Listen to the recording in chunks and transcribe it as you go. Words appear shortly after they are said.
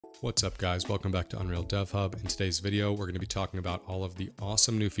What's up guys, welcome back to Unreal Dev Hub. In today's video, we're going to be talking about all of the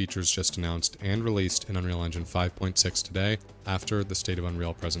awesome new features just announced and released in Unreal Engine 5.6 today. After the State of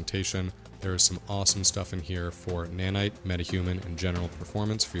Unreal presentation, there is some awesome stuff in here for Nanite, Metahuman, and general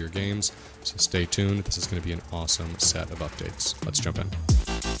performance for your games, so stay tuned. This is going to be an awesome set of updates. Let's jump in.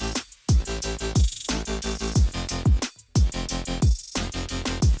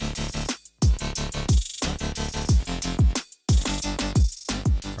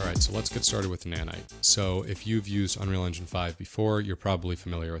 So let's get started with Nanite. So if you've used Unreal Engine 5 before, you're probably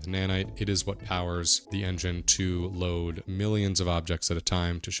familiar with Nanite. It is what powers the engine to load millions of objects at a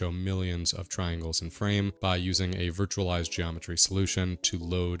time to show millions of triangles in frame by using a virtualized geometry solution to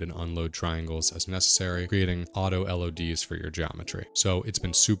load and unload triangles as necessary, creating auto LODs for your geometry. So it's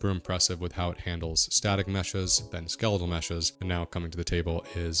been super impressive with how it handles static meshes, then skeletal meshes, and now coming to the table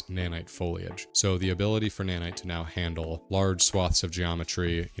is Nanite Foliage. So the ability for Nanite to now handle large swaths of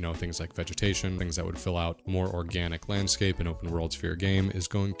geometry, things like vegetation, things that would fill out a more organic landscape and open worlds for your game is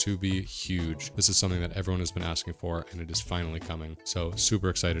going to be huge. This is something that everyone has been asking for, and it is finally coming. So super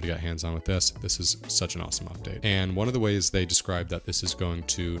excited to get hands-on with this. This is such an awesome update. And one of the ways they describe that this is going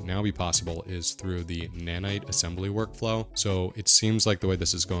to now be possible is through the Nanite assembly workflow. So it seems like the way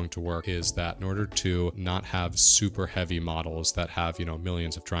this is going to work is that in order to not have super heavy models that have,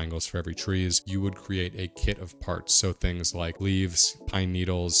 millions of triangles for every trees, you would create a kit of parts. So things like leaves, pine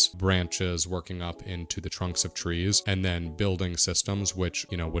needles, branches working up into the trunks of trees, and then building systems which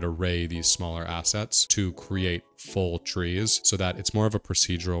would array these smaller assets to create full trees so that it's more of a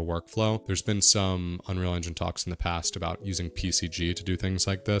procedural workflow. There's been some Unreal Engine talks in the past about using PCG to do things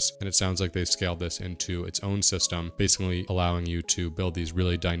like this, and it sounds like they've scaled this into its own system, basically allowing you to build these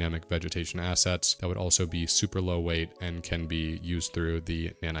really dynamic vegetation assets that would also be super low weight and can be used through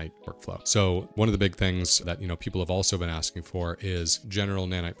the Nanite workflow. So one of the big things that people have also been asking for is general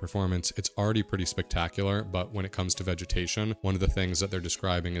Nanite performance. It's already pretty spectacular, but when it comes to vegetation, one of the things that they're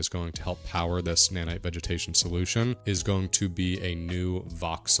describing is going to help power this Nanite vegetation solution is going to be a new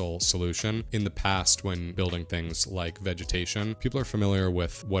voxel solution. In the past, when building things like vegetation, people are familiar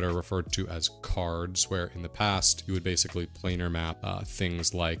with what are referred to as cards, where in the past you would basically planar map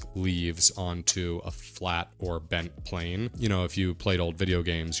things like leaves onto a flat or bent plane. If you played old video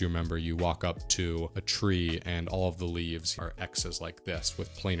games, you remember you walk up to a tree and all of the leaves are X's like this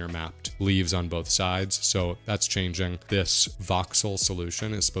with planar mapped leaves on both sides. So that's changing. This voxel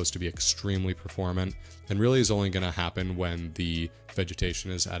solution is supposed to be extremely performant and really is only going to happen when the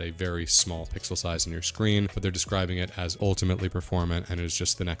vegetation is at a very small pixel size on your screen, but they're describing it as ultimately performant and is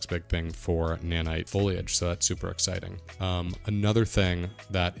just the next big thing for Nanite Foliage. So that's super exciting. Another thing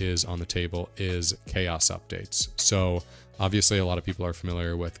that is on the table is chaos updates. So obviously, a lot of people are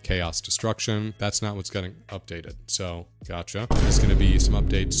familiar with chaos destruction. That's not what's getting updated. So gotcha. There's going to be some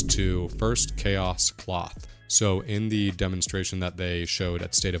updates to first chaos cloth. So in the demonstration that they showed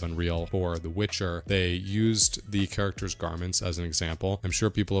at State of Unreal for The Witcher, they used the character's garments as an example. I'm sure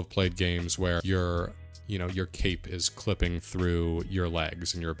people have played games where your cape is clipping through your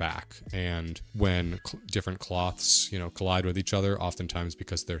legs and your back. And when different cloths, collide with each other, oftentimes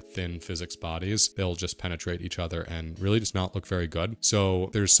because they're thin physics bodies, they'll just penetrate each other and really just not look very good. So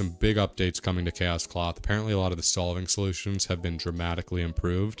there's some big updates coming to Chaos Cloth. Apparently a lot of the solving solutions have been dramatically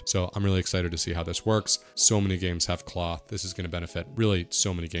improved. So I'm really excited to see how this works. So many games have cloth. This is going to benefit really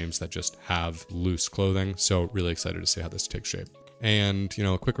so many games that just have loose clothing. So really excited to see how this takes shape. And,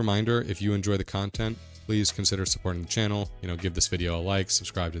 a quick reminder, if you enjoy the content, please consider supporting the channel. Give this video a like,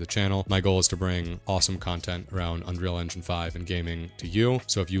 subscribe to the channel. My goal is to bring awesome content around Unreal Engine 5 and gaming to you.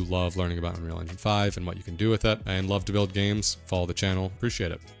 So if you love learning about Unreal Engine 5 and what you can do with it and love to build games, follow the channel.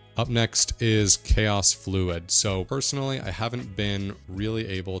 Appreciate it. Up next is Chaos Fluid. So personally, I haven't been really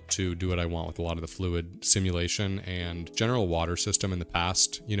able to do what I want with a lot of the fluid simulation and general water system in the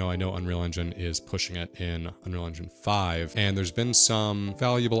past. I know Unreal Engine is pushing it in Unreal Engine 5, and there's been some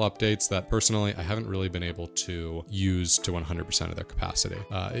valuable updates that personally I haven't really been able to use to 100% of their capacity.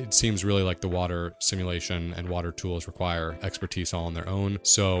 It seems really like the water simulation and water tools require expertise all on their own.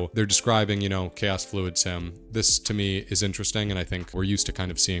 So they're describing, Chaos Fluid Sim. This to me is interesting, and I think we're used to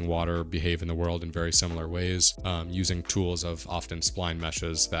kind of seeing water behave in the world in very similar ways, using tools of often spline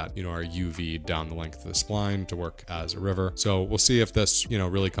meshes that are UV down the length of the spline to work as a river. So we'll see if this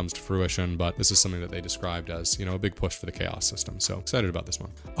really comes to fruition, but this is something that they described as a big push for the chaos system. So excited about this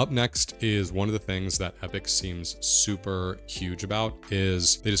one. Up next is one of the things that Epic seems super huge about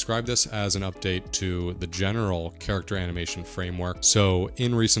is they describe this as an update to the general character animation framework. So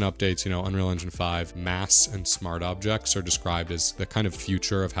in recent updates, Unreal Engine 5, mass and smart objects are described as the kind of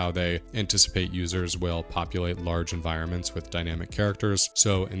future of of how they anticipate users will populate large environments with dynamic characters.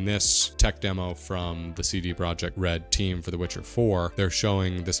 So in this tech demo from the CD Projekt Red team for The Witcher 4, they're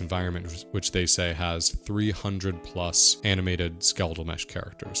showing this environment which they say has 300 plus animated skeletal mesh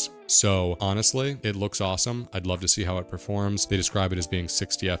characters. So honestly, it looks awesome. I'd love to see how it performs. They describe it as being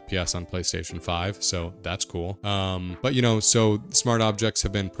 60 FPS on PlayStation 5, so that's cool. But you know, so smart objects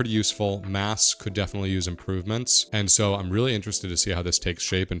have been pretty useful. Mass could definitely use improvements. And so I'm really interested to see how this takes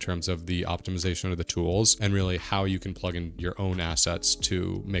shape in terms of the optimization of the tools and really how you can plug in your own assets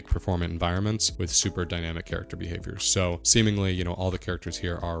to make performant environments with super dynamic character behaviors. So seemingly, you know, all the characters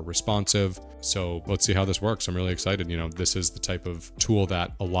here are responsive. So let's see how this works. I'm really excited. You know, this is the type of tool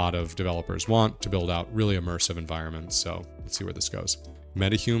that a lot of developers want to build out really immersive environments. So let's see where this goes.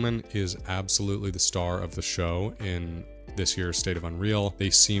 Metahuman is absolutely the star of the show in this year's State of Unreal. They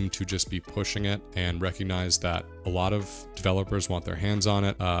seem to just be pushing it and recognize that a lot of developers want their hands on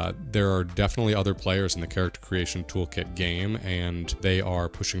it. There are definitely other players in the character creation toolkit game, and they are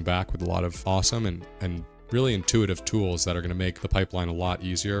pushing back with a lot of awesome and really intuitive tools that are going to make the pipeline a lot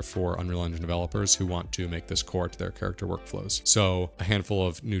easier for Unreal Engine developers who want to make this core to their character workflows. So a handful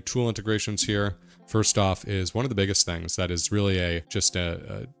of new tool integrations here. First off is one of the biggest things that is really just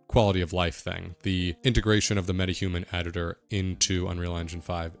a quality of life thing. The integration of the Metahuman editor into Unreal Engine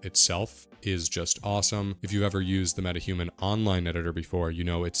 5 itself is just awesome. If you've ever used the Metahuman online editor before, you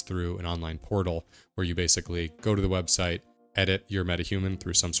know it's through an online portal where you basically go to the website, edit your Metahuman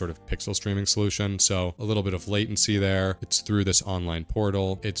through some sort of pixel streaming solution. So a little bit of latency there. It's through this online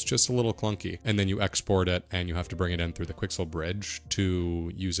portal. It's just a little clunky. And then you export it and you have to bring it in through the Quixel bridge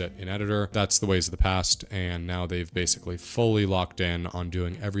to use it in editor. That's the ways of the past. And now they've basically fully locked in on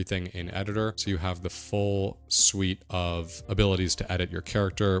doing everything in editor. So you have the full suite of abilities to edit your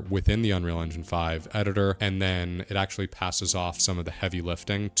character within the Unreal Engine 5 editor. And then it actually passes off some of the heavy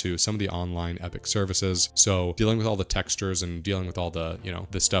lifting to some of the online Epic services. So dealing with all the textures and dealing with all the, you know,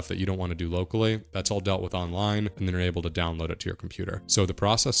 the stuff that you don't want to do locally, that's all dealt with online, and then you're able to download it to your computer. So the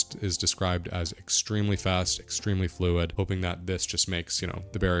process is described as extremely fast, extremely fluid, hoping that this just makes, you know,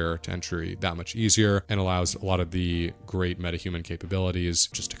 the barrier to entry that much easier and allows a lot of the great Metahuman capabilities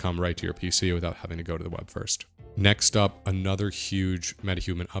just to come right to your PC without having to go to the web first. Next up, another huge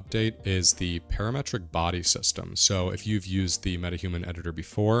Metahuman update is the parametric body system. So if you've used the Metahuman editor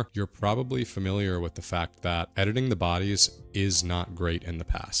before, you're probably familiar with the fact that editing the bodies is not great in the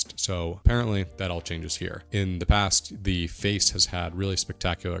past. So apparently that all changes here. In the past, the face has had really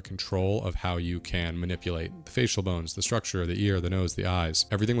spectacular control of how you can manipulate the facial bones, the structure, the ear, the nose, the eyes.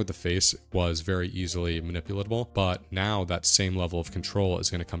 Everything with the face was very easily manipulatable, but now that same level of control is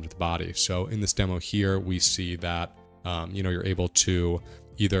going to come to the body. So in this demo here, we see that you know, you're able to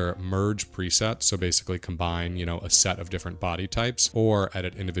either merge presets, so basically combine, you know, a set of different body types, or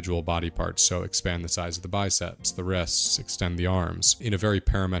edit individual body parts, so expand the size of the biceps, the wrists, extend the arms in a very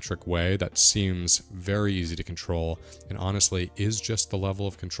parametric way that seems very easy to control and honestly is just the level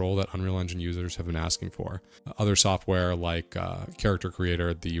of control that Unreal Engine users have been asking for. Other software like Character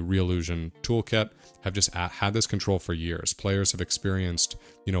Creator, the Reallusion toolkit, have just had this control for years. Players have experienced,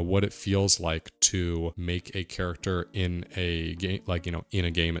 you know, what it feels like to make a character in a game, like, you know, in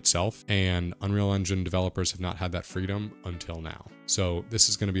a game itself, and Unreal Engine developers have not had that freedom until now. So this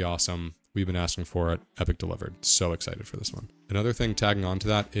is going to be awesome. We've been asking for it. Epic delivered. So excited for this one. Another thing tagging on to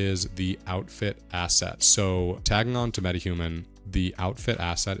that is the outfit asset. So tagging on to Metahuman, the outfit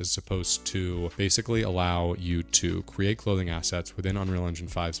asset is supposed to basically allow you to create clothing assets within Unreal Engine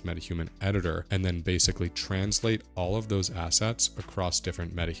 5's Metahuman editor, and then basically translate all of those assets across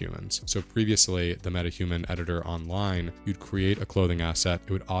different metahumans. So previously, the Metahuman editor online, you'd create a clothing asset,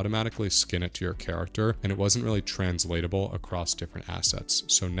 it would automatically skin it to your character, and it wasn't really translatable across different assets.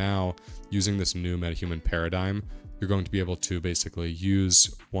 So now, using this new Metahuman paradigm, you're going to be able to basically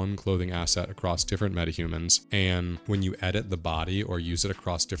use one clothing asset across different metahumans. And when you edit the body or use it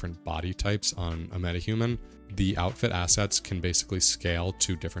across different body types on a metahuman, the outfit assets can basically scale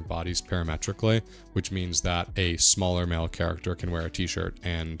to different bodies parametrically, which means that a smaller male character can wear a t-shirt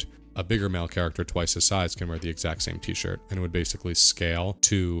and a bigger male character twice his size can wear the exact same t-shirt, and it would basically scale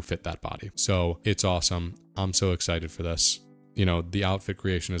to fit that body. So it's awesome. I'm so excited for this. You know, the outfit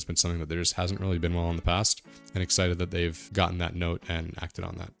creation has been something that there just hasn't really been well in the past, and excited that they've gotten that note and acted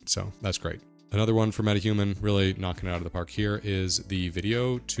on that. So that's great. Another one for Metahuman, really knocking it out of the park here, is the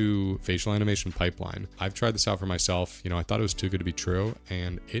video to facial animation pipeline. I've tried this out for myself. You know, I thought it was too good to be true,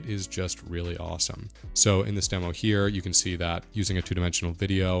 and it is just really awesome. So in this demo here, you can see that using a two-dimensional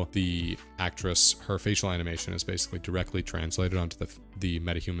video, the actress, her facial animation is basically directly translated onto the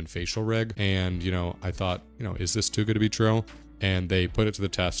Metahuman facial rig. And, you know, I thought, you know, is this too good to be true? and they put it to the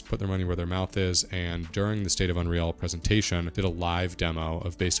test, put their money where their mouth is, and during the State of Unreal presentation, did a live demo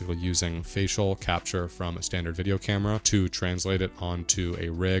of basically using facial capture from a standard video camera to translate it onto a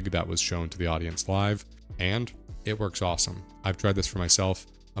rig that was shown to the audience live, and it works awesome. I've tried this for myself.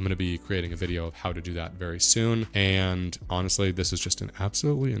 I'm going to be creating a video of how to do that very soon, and honestly, this is just an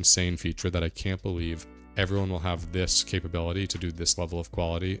absolutely insane feature that I can't believe everyone will have this capability to do this level of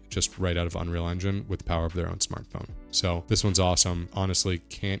quality just right out of Unreal Engine with the power of their own smartphone. So this one's awesome. Honestly,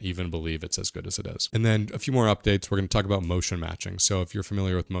 can't even believe it's as good as it is. And then a few more updates. We're going to talk about motion matching. So if you're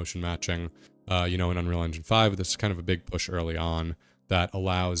familiar with motion matching, in Unreal Engine 5, this is kind of a big push early on that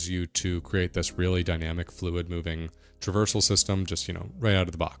allows you to create this really dynamic, fluid moving traversal system just, right out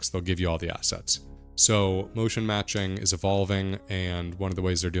of the box. They'll give you all the assets. So motion matching is evolving, and one of the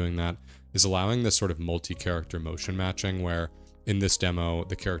ways they're doing that is allowing this sort of multi-character motion matching where in this demo,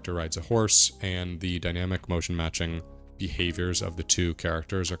 the character rides a horse and the dynamic motion matching behaviors of the two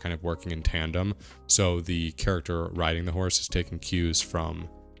characters are kind of working in tandem. So the character riding the horse is taking cues from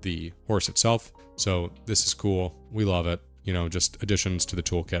the horse itself. So this is cool. We love it. Just additions to the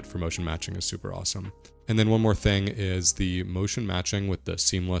toolkit for motion matching is super awesome. And then one more thing is the motion matching with the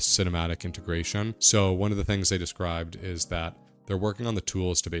seamless cinematic integration. So one of the things they described is that they're working on the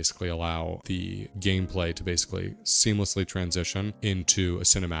tools to basically allow the gameplay to basically seamlessly transition into a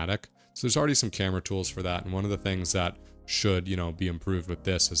cinematic. So there's already some camera tools for that. And one of the things that should, be improved with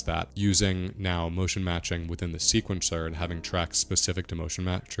this is that using now motion matching within the sequencer and having tracks specific to motion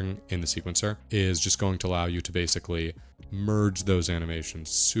matching in the sequencer is just going to allow you to basically merge those animations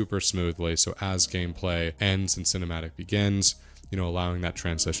super smoothly. So as gameplay ends and cinematic begins, allowing that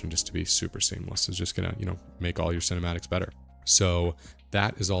transition just to be super seamless is just gonna, make all your cinematics better. So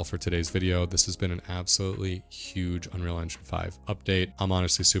that is all for today's video. This has been an absolutely huge Unreal Engine 5 update. I'm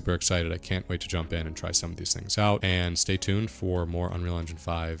honestly super excited. I can't wait to jump in and try some of these things out. And stay tuned for more Unreal Engine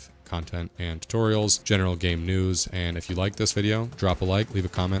 5 content and tutorials, general game news. And if you like this video, drop a like, leave a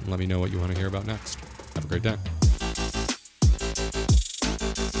comment, and let me know what you want to hear about next. Have a great day.